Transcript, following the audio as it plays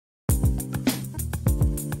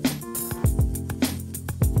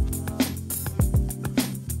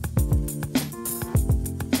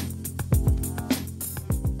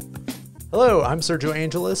Hello, I'm Sergio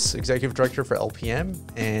Angelis, Executive Director for LPM,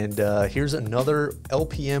 and here's another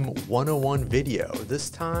LPM 101 video, this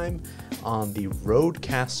time on the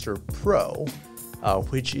Rodecaster Pro,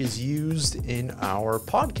 which is used in our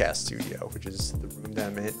podcast studio, which is the room that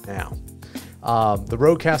I'm in now. The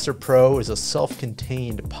Rodecaster Pro is a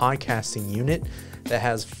self-contained podcasting unit that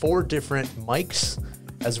has 4 different mics,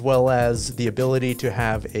 as well as the ability to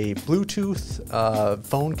have a Bluetooth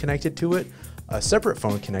phone connected to it, a separate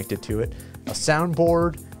phone connected to it, a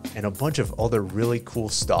soundboard, and a bunch of other really cool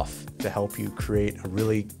stuff to help you create a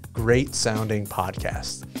really great sounding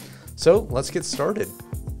podcast. So let's get started.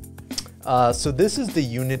 So this is the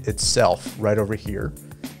unit itself right over here.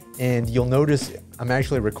 And you'll notice I'm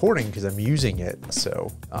actually recording because I'm using it. So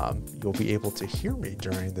you'll be able to hear me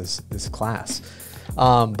during this class.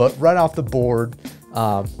 But right off the board,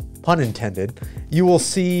 pun intended, you will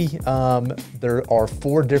see there are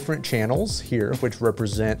 4 different channels here, which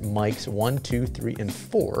represent mics 1, 2, 3, and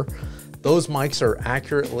 4. Those mics are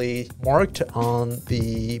accurately marked on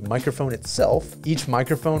the microphone itself. Each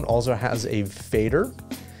microphone also has a fader.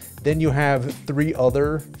 Then you have 3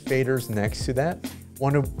 other faders next to that.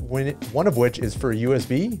 One of which is for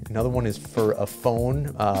USB. Another one is for a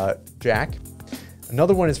phone jack.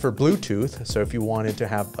 Another one is for Bluetooth. So if you wanted to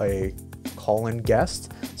have a call-in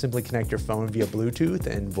guest, simply connect your phone via Bluetooth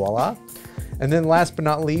and voila. And then last but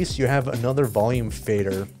not least, you have another volume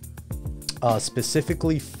fader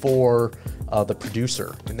specifically for the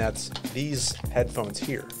producer, and that's these headphones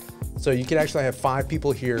here. So you could actually have 5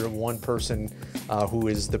 people here, one person who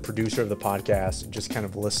is the producer of the podcast, just kind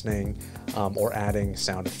of listening or adding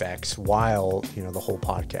sound effects while the whole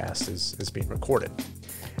podcast is being recorded.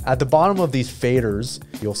 At the bottom of these faders,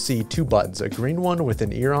 you'll see 2 buttons, a green one with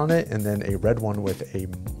an ear on it, and then a red one with a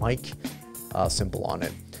mic symbol on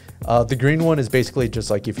it. The green one is basically just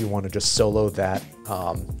like if you want to just solo that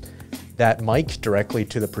mic directly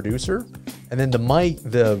to the producer. And then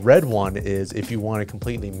the red one is if you want to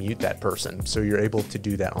completely mute that person. So you're able to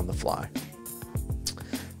do that on the fly.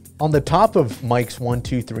 On the top of mics 1,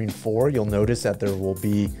 2, 3, and 4, you'll notice that there will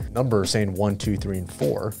be numbers saying 1, 2, 3, and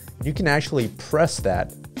 4. You can actually press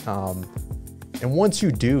that. And once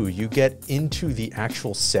you do, you get into the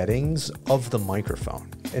actual settings of the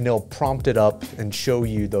microphone. And it'll prompt it up and show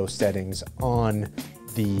you those settings on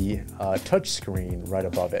the touch screen right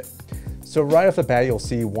above it. So right off the bat, you'll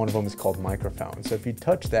see one of them is called microphone. So if you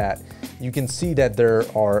touch that, you can see that there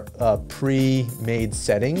are pre-made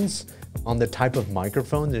settings on the type of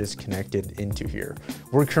microphone that is connected into here.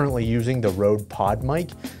 We're currently using the Rode Pod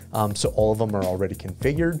mic, so all of them are already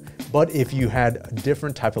configured. But if you had a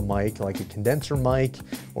different type of mic, like a condenser mic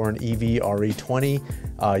or an EV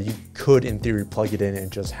RE20, you could, in theory, plug it in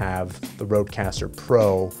and just have the Rodecaster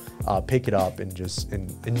Pro pick it up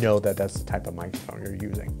and know that that's the type of microphone you're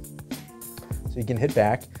using. So you can hit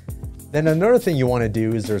back. Then another thing you want to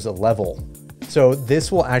do is there's a level. So this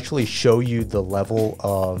will actually show you the level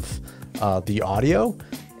of the audio.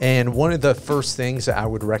 And one of the first things that I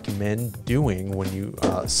would recommend doing when you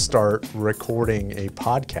start recording a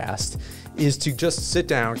podcast is to just sit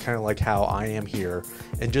down, kind of like how I am here,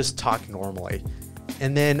 and just talk normally.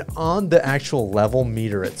 And then on the actual level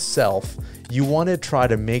meter itself, you want to try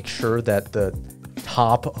to make sure that the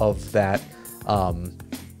top of that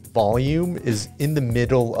volume is in the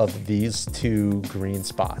middle of these 2 green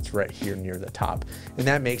spots right here near the top. And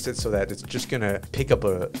that makes it so that it's just gonna pick up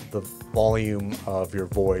the volume of your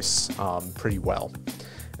voice pretty well.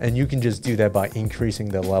 And you can just do that by increasing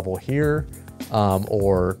the level here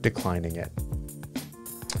or declining it.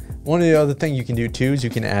 One of the other things you can do too is you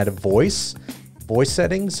can add a voice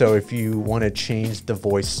settings. So if you want to change the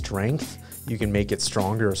voice strength, you can make it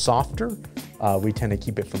stronger or softer. We tend to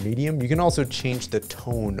keep it for medium. You can also change the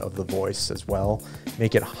tone of the voice as well.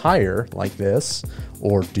 Make it higher like this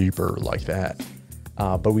or deeper like that.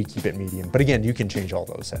 But we keep it medium. But again, you can change all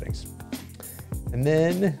those settings. And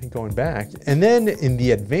then going back, and then in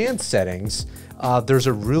the advanced settings, there's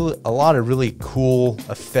a lot of really cool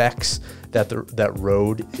effects that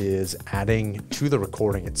Rode is adding to the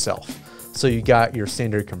recording itself. So you got your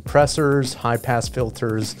standard compressors, high pass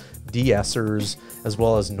filters, de-essers, as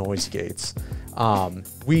well as noise gates.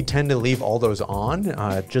 We tend to leave all those on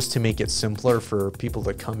just to make it simpler for people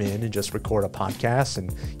to come in and just record a podcast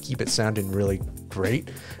and keep it sounding really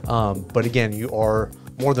great. But again, you are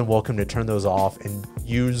more than welcome to turn those off and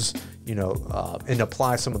use, and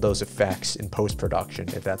apply some of those effects in post-production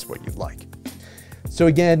if that's what you'd like. So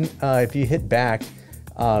again, if you hit back,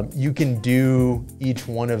 you can do each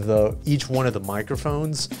one of the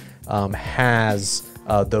microphones has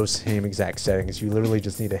those same exact settings. You literally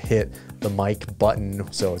just need to hit the mic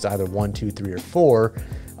button. So it's either 1, 2, 3, or 4.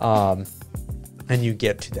 and you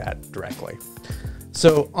get to that directly.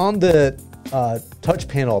 So on the touch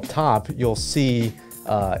panel up top, you'll see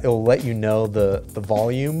it'll let you know the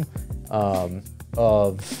volume of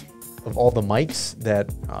all the mics that,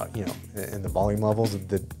 you know, and the volume levels,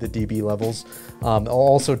 the dB levels. It'll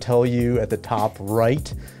also tell you at the top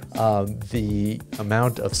right the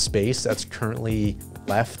amount of space that's currently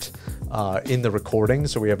left in the recording.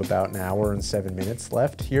 So we have about 1 hour and 7 minutes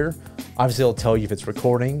left here. Obviously, it'll tell you if it's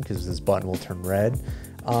recording because this button will turn red.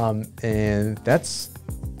 And that's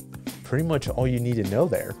pretty much all you need to know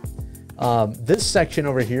there. This section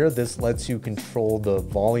over here, this lets you control the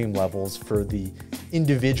volume levels for the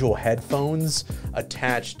individual headphones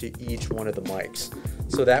attached to each one of the mics.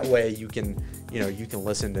 So that way you can, you know, you can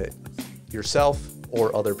listen to yourself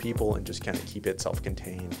or other people and just kind of keep it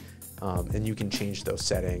self-contained. And you can change those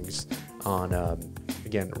settings on,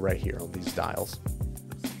 again, right here on these dials.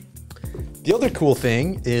 The other cool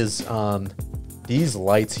thing is these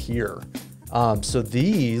lights here. So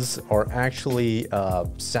these are actually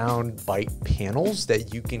sound bite panels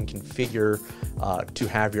that you can configure to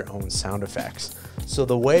have your own sound effects. So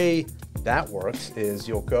the way that works is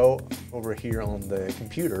you'll go over here on the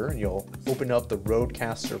computer and you'll open up the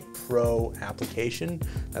Rodecaster Pro application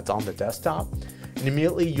that's on the desktop. And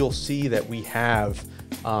immediately you'll see that we have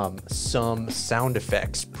some sound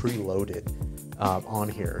effects preloaded on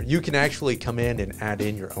here. You can actually come in and add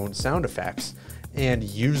in your own sound effects and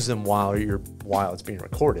use them while it's being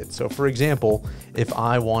recorded. So for example, if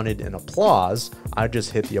I wanted an applause, I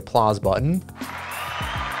just hit the applause button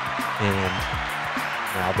and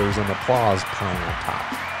now there's an applause playing on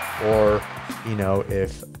top. Or, you know,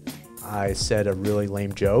 if I said a really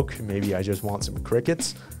lame joke, maybe I just want some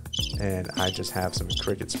crickets and I just have some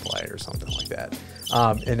crickets play or something like that.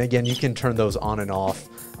 And again, you can turn those on and off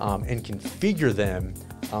and configure them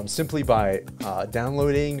simply by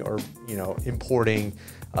downloading or, you know, importing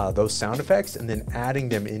those sound effects and then adding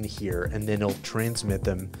them in here, and then it'll transmit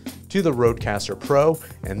them to the Rodecaster Pro,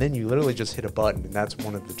 and then you literally just hit a button, and that's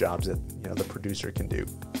one of the jobs that, you know, the producer can do.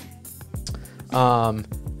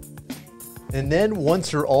 And then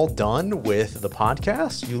once you're all done with the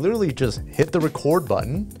podcast, you literally just hit the record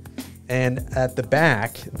button, and at the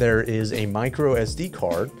back there is a micro SD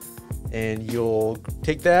card, and you'll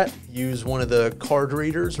take that, use one of the card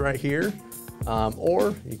readers right here,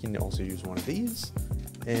 or you can also use one of these,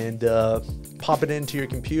 and pop it into your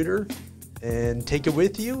computer and take it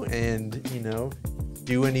with you, and, you know,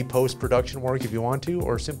 do any post-production work if you want to,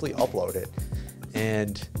 or simply upload it,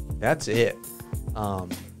 and that's it.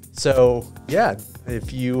 So yeah,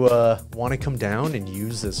 if you want to come down and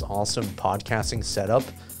use this awesome podcasting setup,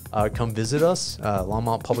 come visit us,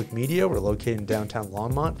 Longmont Public Media. We're located in downtown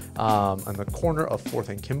Longmont, on the corner of 4th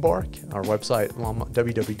and Kimbark. Our website,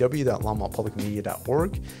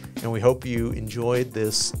 www.longmontpublicmedia.org. And we hope you enjoyed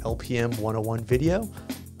this LPM 101 video,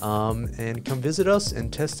 and come visit us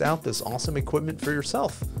and test out this awesome equipment for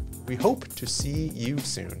yourself. We hope to see you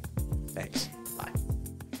soon. Thanks.